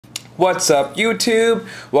What's up, YouTube?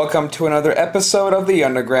 Welcome to another episode of the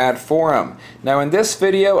Undergrad Forum. Now in this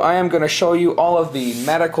video I am going to show you all of the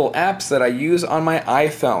medical apps that I use on my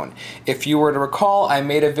iPhone. If you were to recall, I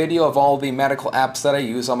made a video of all the medical apps that I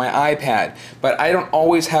use on my iPad, but I don't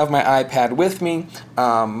always have my iPad with me.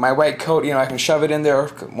 My white coat, I can shove it in there,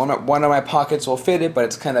 one of my pockets will fit it, but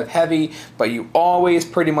it's kind of heavy. But you always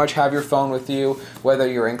pretty much have your phone with you, whether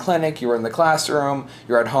you're in clinic, you're in the classroom,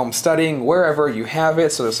 you're at home studying, wherever you have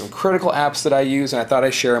it. So there's some critical apps that I use, and I thought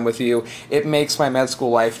I'd share them with you. It makes my med school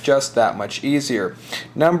life just that much easier.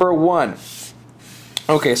 Number one.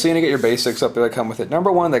 Okay, so you're going to get your basics up there that come with it.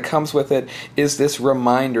 Number one that comes with it is this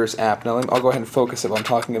Reminders app. Now, I'll go ahead and focus it while I'm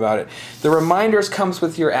talking about it. The Reminders comes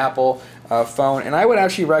with your Apple phone, and I would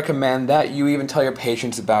actually recommend that you even tell your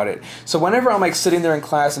patients about it. So whenever I'm sitting there in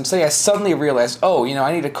class and say I suddenly realize, oh,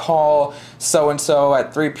 I need to call so-and-so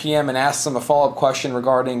at 3 p.m. and ask them a follow-up question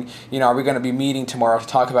regarding, are we going to be meeting tomorrow to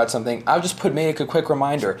talk about something, I'll just make a quick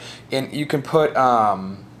reminder. And you can put...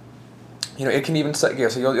 it can even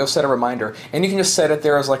set, so you'll set a reminder, and you can just set it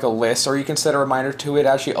there as like a list, or you can set a reminder to it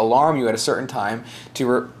actually alarm you at a certain time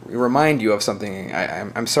to remind you of something.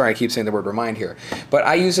 I'm sorry I keep saying the word remind here, but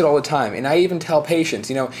I use it all the time, and I even tell patients,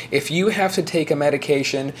 if you have to take a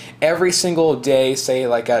medication every single day, say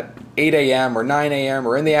like at 8 a.m. or 9 a.m.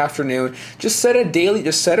 or in the afternoon, just set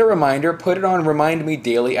a reminder, put it on Remind Me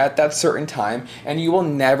Daily at that certain time, and you will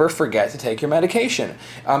never forget to take your medication.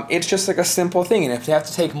 It's just like a simple thing, and if you have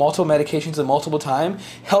to take multiple medications at multiple times,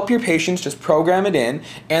 help your patients just program it in,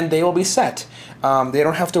 and they will be set. They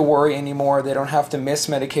don't have to worry anymore. They don't have to miss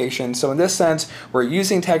medication. So in this sense, we're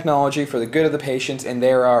using technology for the good of the patients, and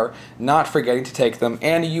they are not forgetting to take them.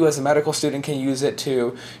 And you as a medical student can use it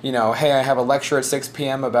to, hey, I have a lecture at 6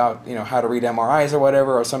 p.m. about, how to read MRIs or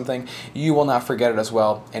whatever or something. You will not forget it as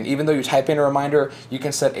well. And even though you type in a reminder, you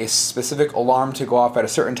can set a specific alarm to go off at a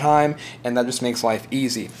certain time, and that just makes life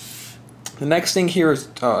easy. The next thing here is,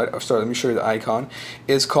 let me show you the icon,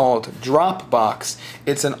 is called Dropbox.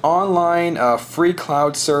 It's an online free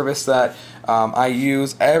cloud service that I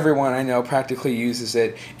use. Everyone I know practically uses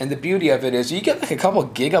it, and the beauty of it is you get like a couple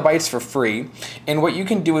gigabytes for free, and what you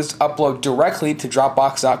can do is upload directly to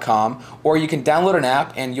Dropbox.com, or you can download an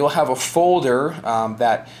app and you'll have a folder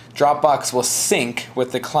that Dropbox will sync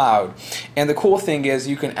with the cloud. And the cool thing is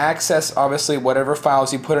you can access obviously whatever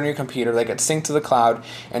files you put on your computer. They get synced to the cloud,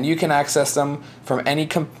 and you can access them from any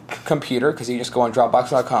computer, because you just go on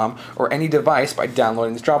Dropbox.com, or any device by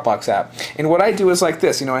downloading this Dropbox app. And what I do is like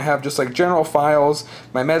this, I have just like general files,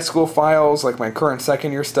 my med school files, like my current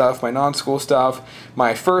second year stuff, my non-school stuff,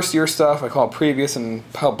 my first year stuff, I call it previous and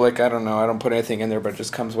public, I don't know, I don't put anything in there, but it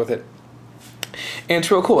just comes with it. And it's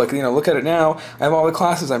real cool, look at it now. I have all the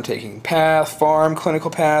classes I'm taking: Path, Pharm, Clinical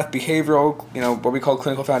Path, Behavioral, what we call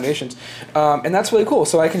Clinical Foundations. And that's really cool.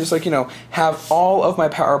 So I can just have all of my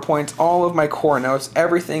PowerPoints, all of my core notes,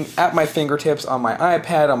 everything at my fingertips on my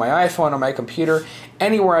iPad, on my iPhone, on my computer,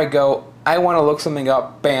 anywhere I go. I want to look something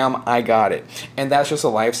up, bam, I got it. And that's just a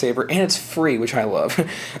lifesaver, and it's free, which I love.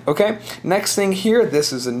 Okay, next thing here,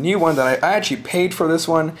 this is a new one that I actually paid for this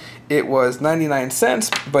one. It was 99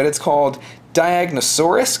 cents, but it's called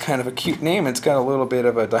DocOssareh, kind of a cute name. It's got a little bit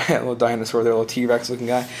of a little dinosaur there, a little T-Rex looking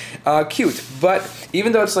guy. Cute, but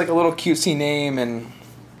even though it's like a little cutesy name and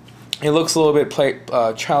it looks a little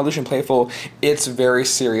bit childish and playful, it's very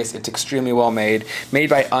serious. It's extremely well made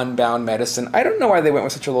by Unbound Medicine. I don't know why they went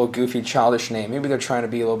with such a little goofy, childish name. Maybe they're trying to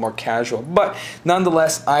be a little more casual. But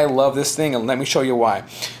nonetheless, I love this thing, and let me show you why.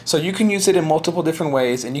 So you can use it in multiple different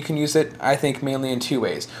ways, and you can use it, I think, mainly in two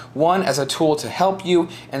ways. One, as a tool to help you,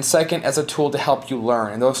 and second, as a tool to help you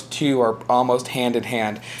learn. And those two are almost hand in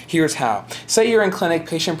hand. Here's how. Say you're in clinic,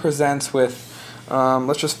 patient presents with,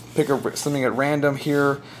 let's just pick something at random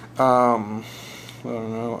here. I don't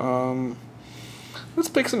know, let's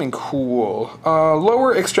pick something cool.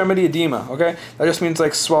 Lower extremity edema, okay? That just means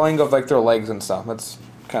like swelling of like their legs and stuff. That's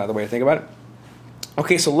kind of the way to think about it.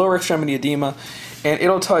 Okay, so lower extremity edema, and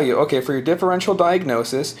it'll tell you, okay, for your differential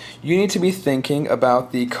diagnosis, you need to be thinking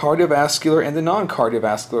about the cardiovascular and the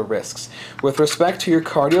non-cardiovascular risks. With respect to your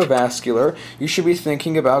cardiovascular, you should be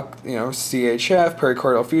thinking about, CHF,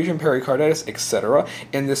 pericardial effusion, pericarditis, etc.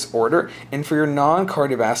 in this order. And for your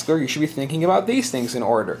non-cardiovascular, you should be thinking about these things in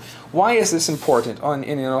order. Why is this important? And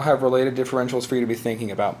it'll have related differentials for you to be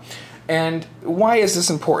thinking about. And why is this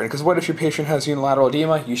important? Because what if your patient has unilateral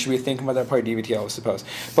edema? You should be thinking about that, probably DVT, I suppose.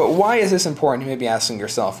 But why is this important? You may be asking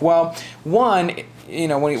yourself. Well, one,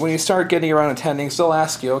 when you start getting around attendings, they'll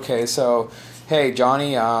ask you, okay, so, hey,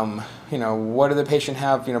 Johnny, what did the patient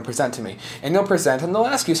have, present to me? And they'll present and they'll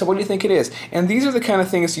ask you, so what do you think it is? And these are the kind of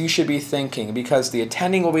things you should be thinking, because the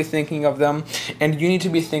attending will be thinking of them and you need to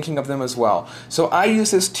be thinking of them as well. So I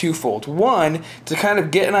use this twofold. One, to kind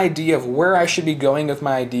of get an idea of where I should be going with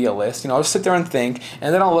my idea list. I'll just sit there and think,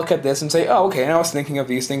 and then I'll look at this and say, oh, okay, now I was thinking of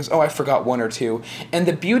these things. Oh, I forgot one or two. And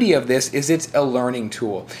the beauty of this is it's a learning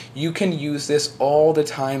tool. You can use this all the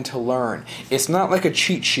time to learn. It's not like a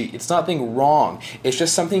cheat sheet. It's nothing wrong. It's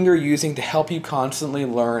just something you're using to help you constantly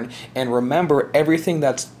learn and remember everything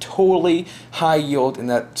that's totally high yield and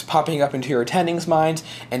that's popping up into your attending's mind,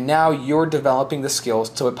 and now you're developing the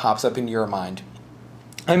skills so it pops up in your mind.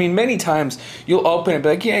 I mean, many times you'll open it and be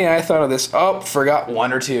like, yeah, I thought of this. Oh, forgot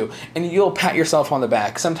one or two. And you'll pat yourself on the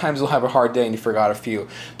back. Sometimes you'll have a hard day and you forgot a few.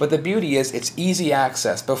 But the beauty is it's easy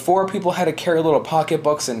access. Before, people had to carry little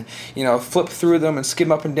pocketbooks and, flip through them and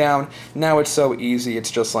skim up and down. Now it's so easy.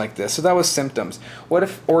 It's just like this. So that was symptoms. What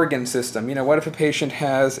if organ system? What if a patient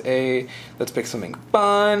has let's pick something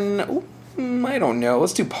fun. Ooh. I don't know.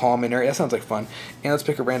 Let's do pulmonary. That sounds like fun. And let's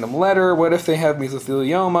pick a random letter. What if they have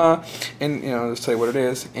mesothelioma? And, let's tell you what it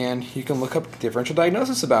is. And you can look up differential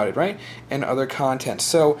diagnosis about it, right? And other content.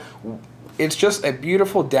 So it's just a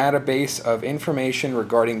beautiful database of information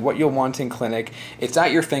regarding what you'll want in clinic. It's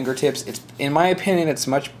at your fingertips. In my opinion, it's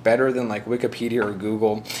much better than like Wikipedia or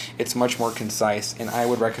Google. It's much more concise, and I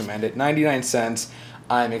would recommend it. 99 cents.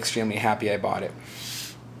 I'm extremely happy I bought it.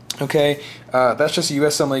 Okay, that's just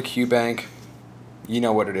USMLE QBank. You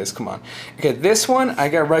know what it is, come on. Okay, this one I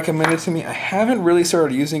got recommended to me. I haven't really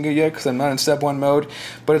started using it yet because I'm not in Step 1 mode,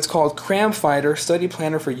 but it's called Cram Fighter Study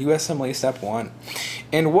Planner for USMLE Step 1.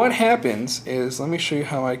 And what happens is, let me show you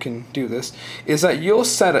how I can do this, is that you'll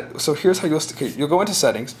set it, so here's how you'll go into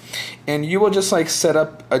settings, and you will just like set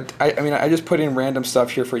up, I just put in random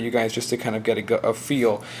stuff here for you guys just to kind of get a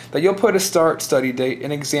feel, that you'll put a start study date,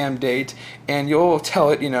 an exam date, and you'll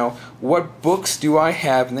tell it, what books do I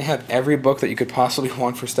have, and they have every book that you could possibly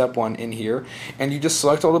want for Step 1 in here, and you just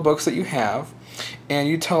select all the books that you have, and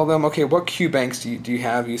you tell them, okay, what QBanks do you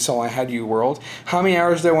have? You saw I had UWorld. How many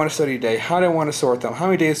hours do I want to study a day? How do I want to sort them? How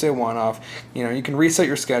many days do I want off? You can reset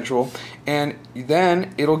your schedule, and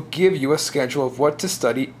then it'll give you a schedule of what to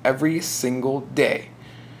study every single day.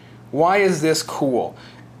 Why is this cool?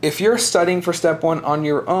 If you're studying for Step 1 on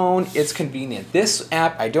your own, it's convenient. This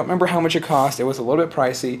app, I don't remember how much it cost. It was a little bit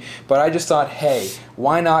pricey, but I just thought, hey,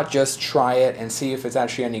 why not just try it and see if it's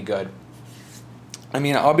actually any good?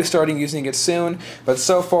 I'll be starting using it soon, but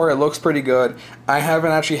so far it looks pretty good. I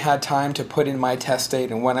haven't actually had time to put in my test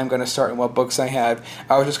date and when I'm going to start and what books I have.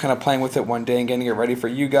 I was just kind of playing with it one day and getting it ready for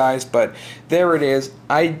you guys, but there it is.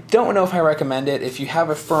 I don't know if I recommend it. If you have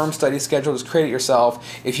a firm study schedule, just create it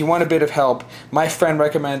yourself. If you want a bit of help, my friend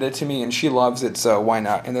recommended it to me and she loves it, so why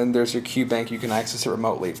not? And then there's your QBank. You can access it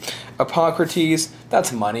remotely. Hippocrates,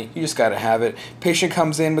 that's money. You just got to have it. Patient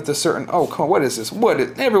comes in with a certain, oh, come on, what is this?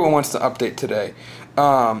 Everyone wants to update today.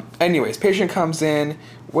 Anyways, patient comes in.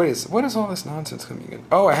 What is all this nonsense coming in?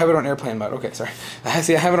 Oh, I have it on airplane mode. Okay, sorry.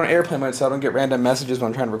 See, I have it on airplane mode so I don't get random messages when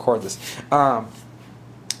I'm trying to record this.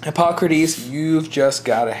 Hippocrates, you've just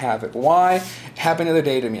got to have it. Why? It happened the other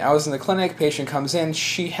day to me. I was in the clinic, patient comes in,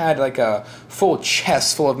 she had like a full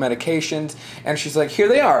chest full of medications, and she's like, here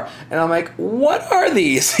they are. And I'm like, what are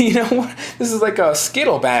these? This is like a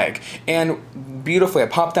Skittle bag. And beautifully, I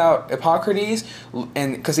popped out Hippocrates,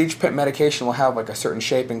 and because each medication will have like a certain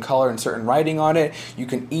shape and color and certain writing on it, you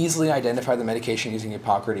can easily identify the medication using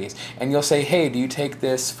Hippocrates. And you'll say, hey, do you take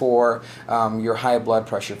this for your high blood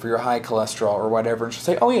pressure, for your high cholesterol, or whatever? And she'll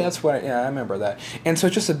say, oh yeah, that's what I remember that. And so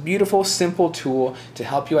it's just a beautiful, simple tool to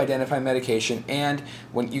help you identify medication, and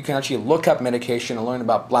when you can actually look up medication and learn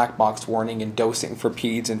about black box warning and dosing for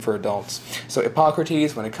peds and for adults. So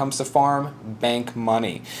Hippocrates, when it comes to pharm, bank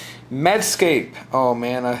money. Medscape. Oh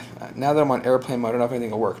man, now that I'm on airplane mode, I don't know if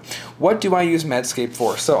anything will work. What do I use Medscape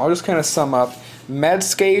for? So I'll just kind of sum up.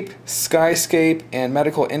 Medscape, Skyscape, and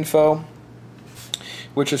Medical Info,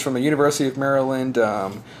 which is from the University of Maryland.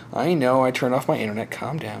 I know, I turned off my internet,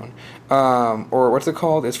 calm down. Or what's it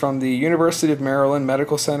called? It's from the University of Maryland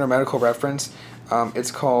Medical Center Medical Reference.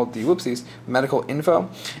 It's called the, Medical Info.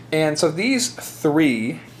 And so these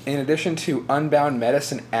three, in addition to Unbound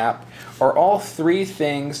Medicine app, are all three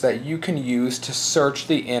things that you can use to search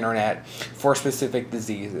the internet for specific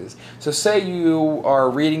diseases. So say you are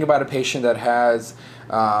reading about a patient that has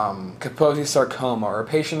Kaposi's sarcoma, or a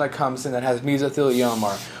patient that comes in that has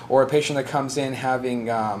mesothelioma, or a patient that comes in having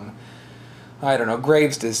I don't know,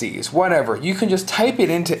 Graves' disease, whatever. You can just type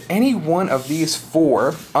it into any one of these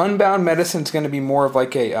four. Unbound Medicine is going to be more of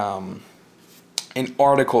like a an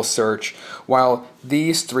article search, while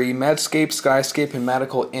these three, Medscape, Skyscape, and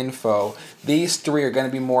Medical Info, these three are going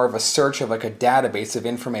to be more of a search of like a database of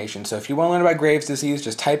information. So if you want to learn about Graves' disease,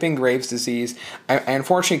 just type in Graves' disease. I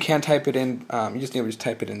unfortunately can't type it in. You just need to just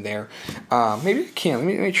type it in there. Maybe I can.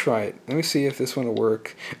 Let me try it. Let me see if this one will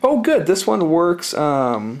work. Oh, good. This one works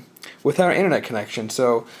without an internet connection.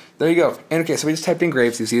 So there you go. And okay, so we just typed in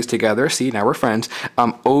Graves' disease together. See, now we're friends.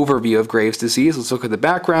 Overview of Graves' disease. Let's look at the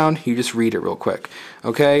background. You just read it real quick.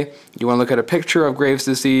 Okay? You want to look at a picture of Graves'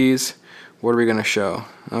 disease. What are we going to show?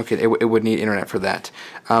 Okay, it would need internet for that.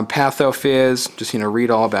 Pathophys, just, read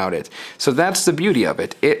all about it. So that's the beauty of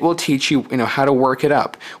it. It will teach you, how to work it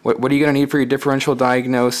up. What are you going to need for your differential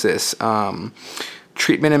diagnosis?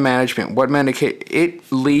 Treatment and management, what medication,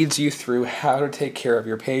 it leads you through how to take care of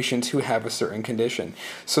your patients who have a certain condition.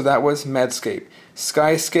 So that was Medscape.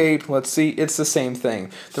 Skyscape, let's see, it's the same thing.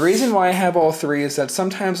 The reason why I have all three is that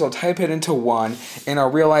sometimes I'll type it into one and I'll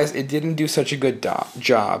realize it didn't do such a good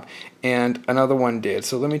job and another one did.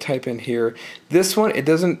 So let me type in here. This one, it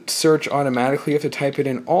doesn't search automatically. You have to type it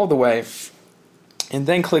in all the way and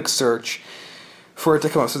then click search for it to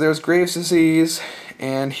come up. So there's Graves' disease,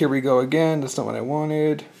 and here we go again. That's not what I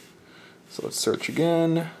wanted. So let's search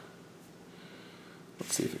again.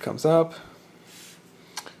 Let's see if it comes up.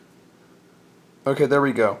 Okay, there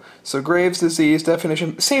we go. So Graves' disease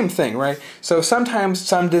definition, same thing, right? So sometimes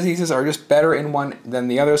some diseases are just better in one than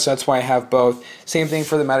the other, so that's why I have both. Same thing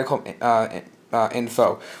for the medical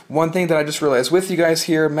info. One thing that I just realized with you guys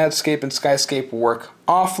here, Medscape and Skyscape work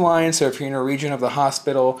offline, so if you're in a region of the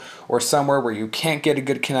hospital or somewhere where you can't get a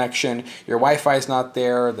good connection, your Wi-Fi is not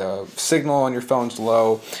there, the signal on your phone's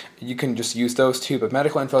low, you can just use those two, but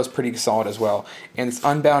Medical Info is pretty solid as well. And this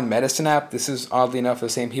Unbound Medicine app, this is oddly enough the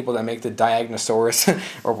same people that make the Diagnosaurus,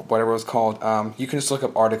 or whatever it's called. You can just look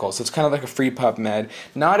up articles, so it's kind of like a free PubMed.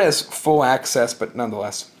 Not as full access, but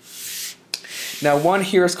nonetheless. Now one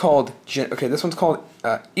here is called, okay, this one's called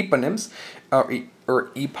eponyms, or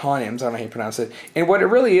eponyms, I don't know how you pronounce it. And what it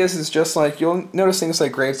really is just like, you'll notice things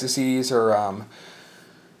like Graves' disease or,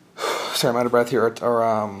 sorry, I'm out of breath here, or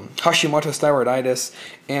Hashimoto's thyroiditis.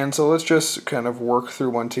 And so let's just kind of work through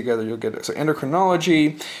one together. You'll get it. So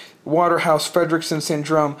endocrinology, Waterhouse-Friderichsen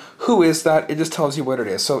syndrome, who is that? It just tells you what it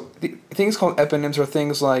is. So things called eponyms are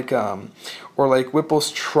things like, or like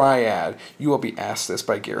Whipple's triad. You will be asked this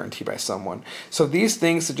by guarantee by someone. So these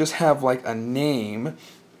things that just have like a name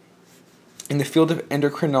in the field of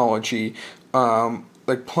endocrinology,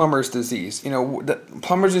 like plumber's disease.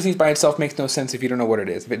 Plumber's disease by itself makes no sense if you don't know what it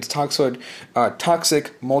is. If it's toxic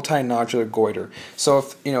multinodular goiter. So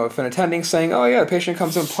if an attending's saying, oh yeah, the patient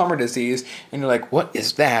comes in with plumber disease, and you're like, what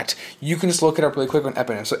is that? You can just look it up really quick on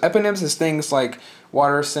eponyms. So eponyms is things like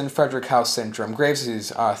Waterson-Frederick-House syndrome, Graves'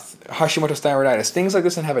 disease, Hashimoto's thyroiditis, things like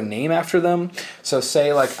this that have a name after them. So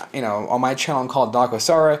say like, on my channel I'm called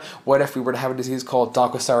DocOssareh, what if we were to have a disease called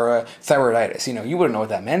DocOssareh thyroiditis? You wouldn't know what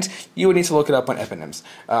that meant. You would need to look it up on eponyms.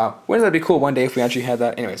 Wouldn't that be cool one day if we actually had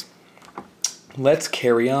that? Anyways. Let's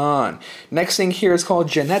carry on. Next thing here is called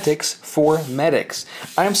Genetics for Medics.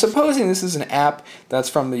 I am supposing this is an app that's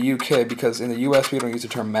from the UK because in the US we don't use the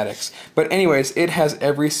term medics. But anyways, it has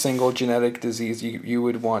every single genetic disease you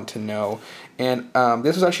would want to know. And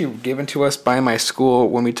this was actually given to us by my school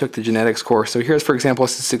when we took the genetics course. So here's, for example,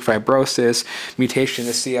 cystic fibrosis, mutation in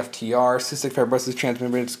the CFTR, cystic fibrosis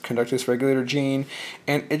transmembrane conductance regulator gene,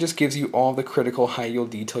 and it just gives you all the critical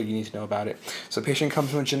high-yield detail you need to know about it. So patient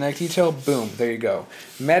comes from genetic detail, boom, there you go.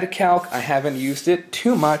 MedCalc, I haven't used it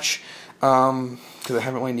too much because I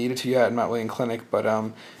haven't really needed to yet. I'm not really in clinic, but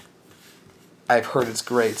I've heard it's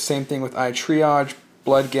great. Same thing with iTriage.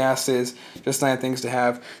 Blood gases, just 9 things to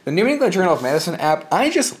have. The New England Journal of Medicine app, I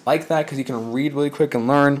just like that because you can read really quick and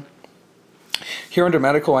learn. Here under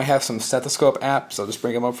medical, I have some stethoscope apps. I'll just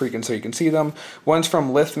bring them up for you so you can see them. One's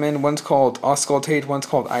from Lithman, one's called Auscultate, one's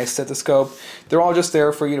called iStethoscope. They're all just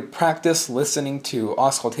there for you to practice listening to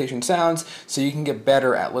auscultation sounds so you can get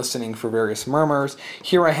better at listening for various murmurs.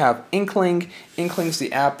 Here I have Inkling. Inkling's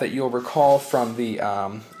the app that you'll recall from the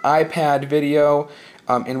iPad video,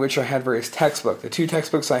 in which I had various textbooks. The 2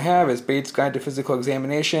 textbooks I have is Bates' Guide to Physical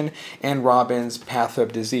Examination and Robbins' Path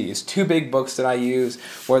of Disease. 2 big books that I use,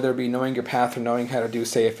 whether it be knowing your path or knowing how to do,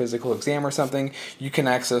 say, a physical exam or something. You can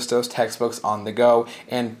access those textbooks on the go,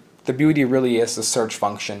 and the beauty really is the search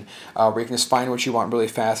function, where you can just find what you want really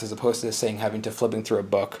fast as opposed to having to flipping through a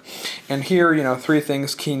book. And here, 3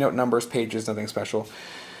 things, keynote numbers, pages, nothing special.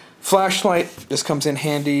 Flashlight just comes in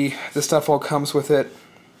handy. This stuff all comes with it.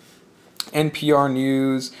 NPR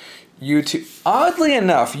News, YouTube. Oddly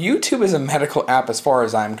enough, YouTube is a medical app as far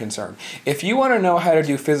as I'm concerned. If you want to know how to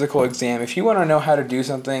do physical exam, if you want to know how to do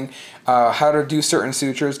something, how to do certain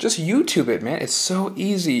sutures, just YouTube it, man. It's so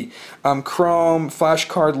easy. Chrome,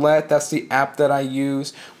 Flashcardlet, that's the app that I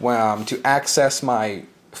use to access my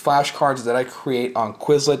flashcards that I create on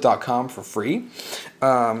Quizlet.com for free.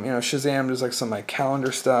 Shazam, there's like some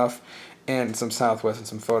calendar stuff, and some Southwest and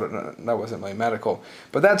some photo. No, that wasn't really medical.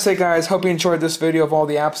 But that's it, guys. Hope you enjoyed this video of all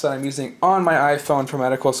the apps that I'm using on my iPhone for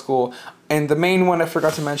medical school. And the main one I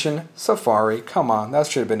forgot to mention, Safari. Come on, that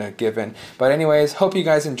should have been a given. But anyways, hope you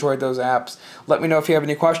guys enjoyed those apps. Let me know if you have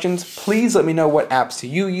any questions. Please let me know what apps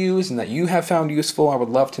you use and that you have found useful. I would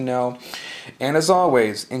love to know. And as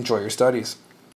always, enjoy your studies.